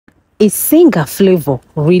Is singer Flavour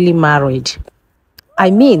really married? I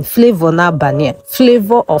mean Flavour na Bania,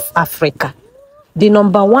 Flavour of Africa, the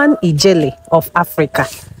 #1 Ijele of Africa.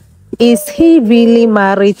 Is he really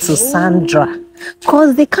married to Sandra?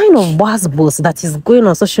 Because the kind of buzz that is going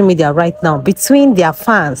on social media right now between their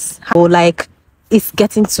fans, like, it's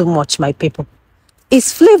getting too much, my people.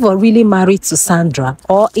 Is Flavour really married to Sandra,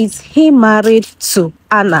 or is he married to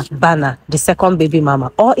Anna Bana, the second baby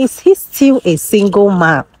mama, or is he still a single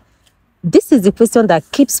man? This is the question that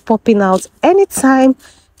keeps popping out anytime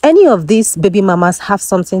any of these baby mamas have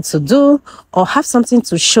something to do or have something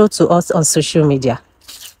to show to us on social media.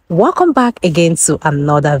 Welcome back again to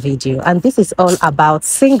another video, and this is all about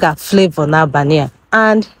singer Flavour Nabania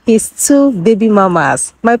and his 2 baby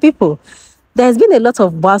mamas. My people, there's been a lot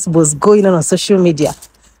of buzz going on social media.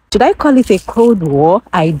 Should I call it a cold war?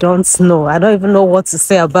 I don't know. I don't even know what to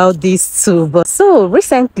say about these two. But so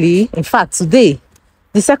recently, in fact today,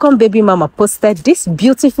 the second baby mama posted this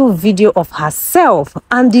beautiful video of herself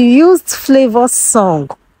and used Flavour's song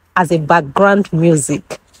as a background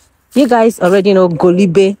music. You guys already know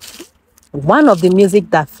Golibe, one of the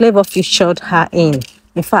music that Flavour featured her in.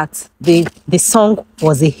 In fact, the song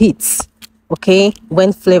was a hit. Okay,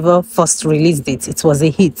 when Flavour first released it, it was a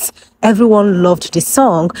hit. Everyone loved the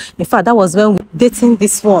song. In fact, that was when we were dating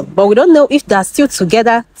this one. But we don't know if they're still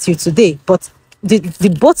together till today. But the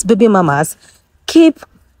both baby mamas keep,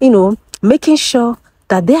 making sure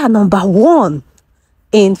that they are #1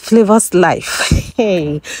 in Flavour's life.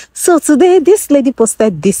 Hey, so today this lady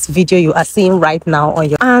posted this video you are seeing right now on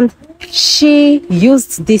your, and she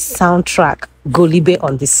used this soundtrack Golibe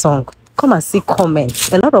on the song. Come and see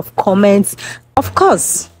comments, a lot of comments. Of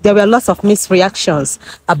course, there were lots of misreactions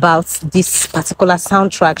about this particular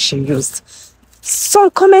soundtrack she used. Some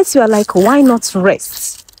comments were like, why not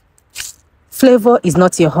rest? Flavour is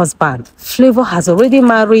not your husband. Flavour has already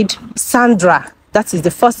married Sandra. That is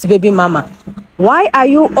the first baby mama. Why are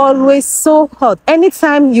you always so hot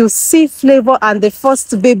anytime you see Flavour and the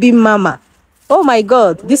first baby mama? Oh my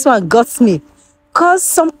God, this one got me. Because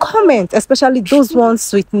some comments, especially those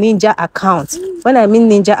ones with ninja accounts. When I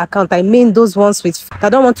mean ninja account, I mean those ones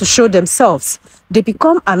that don't want to show themselves. They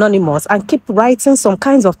become anonymous and keep writing some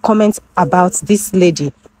kinds of comments about this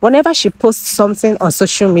lady whenever she posts something on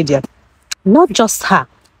social media. Not just her.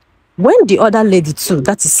 When the other lady too,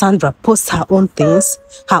 that is Sandra, posts her own things,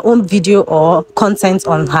 her own video or content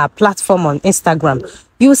on her platform on Instagram,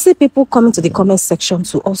 you will see people coming to the comment section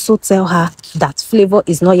to also tell her that Flavour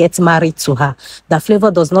is not yet married to her, that Flavour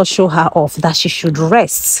does not show her off, that she should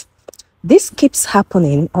rest. This keeps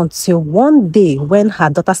happening until one day when her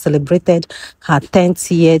daughter celebrated her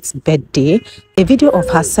 10th birthday. A video of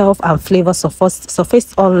herself and Flavour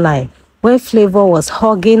surfaced online, where Flavour was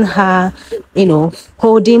hugging her,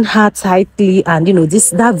 holding her tightly, and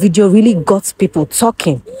that video really got people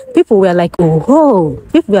talking. People were like, oh,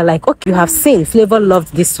 people were like, okay, you have seen Flavour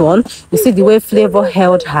loved this one. You see the way Flavour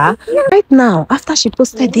held her. Right now, after she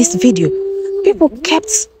posted this video, people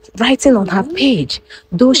kept writing on her page,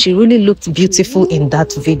 though she really looked beautiful in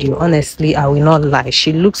that video. Honestly, I will not lie,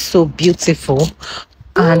 she looks so beautiful.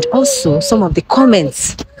 And also some of the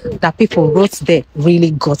comments that people wrote there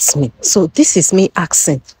really got me. So this is me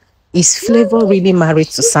asking, is Flavour really married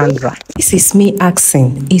to Sandra? This is me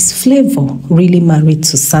asking, is Flavour really married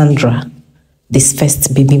to Sandra, this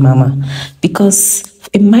first baby mama? Because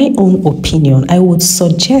in my own opinion, I would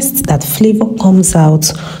suggest that Flavour comes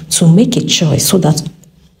out to make a choice so that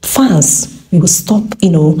fans will stop,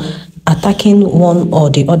 attacking one or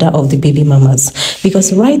the other of the baby mamas.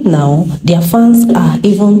 Because right now their fans are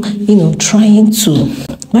even trying to,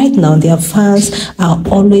 right now their fans are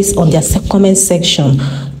always on their comment section.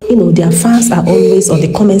 Their fans are always on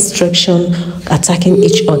the comment section attacking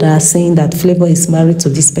each other, saying that Flavour is married to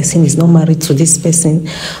this person, is not married to this person.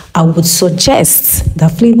 I would suggest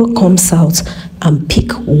that Flavour comes out and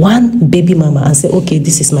pick one baby mama and say, okay,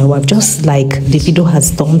 this is my wife, just like Davido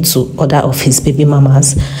has done to other of his baby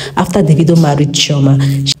mamas. After Davido married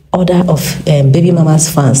Chioma, other of baby mama's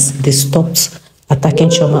fans, they stopped attacking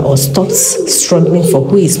Chioma or stopped struggling for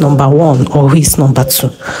who is #1 or who is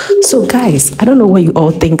 #2. So guys, I don't know what you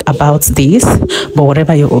all think about this, but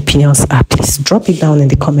whatever your opinions are, please drop it down in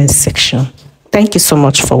the comments section. Thank you so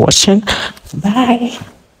much for watching. Bye.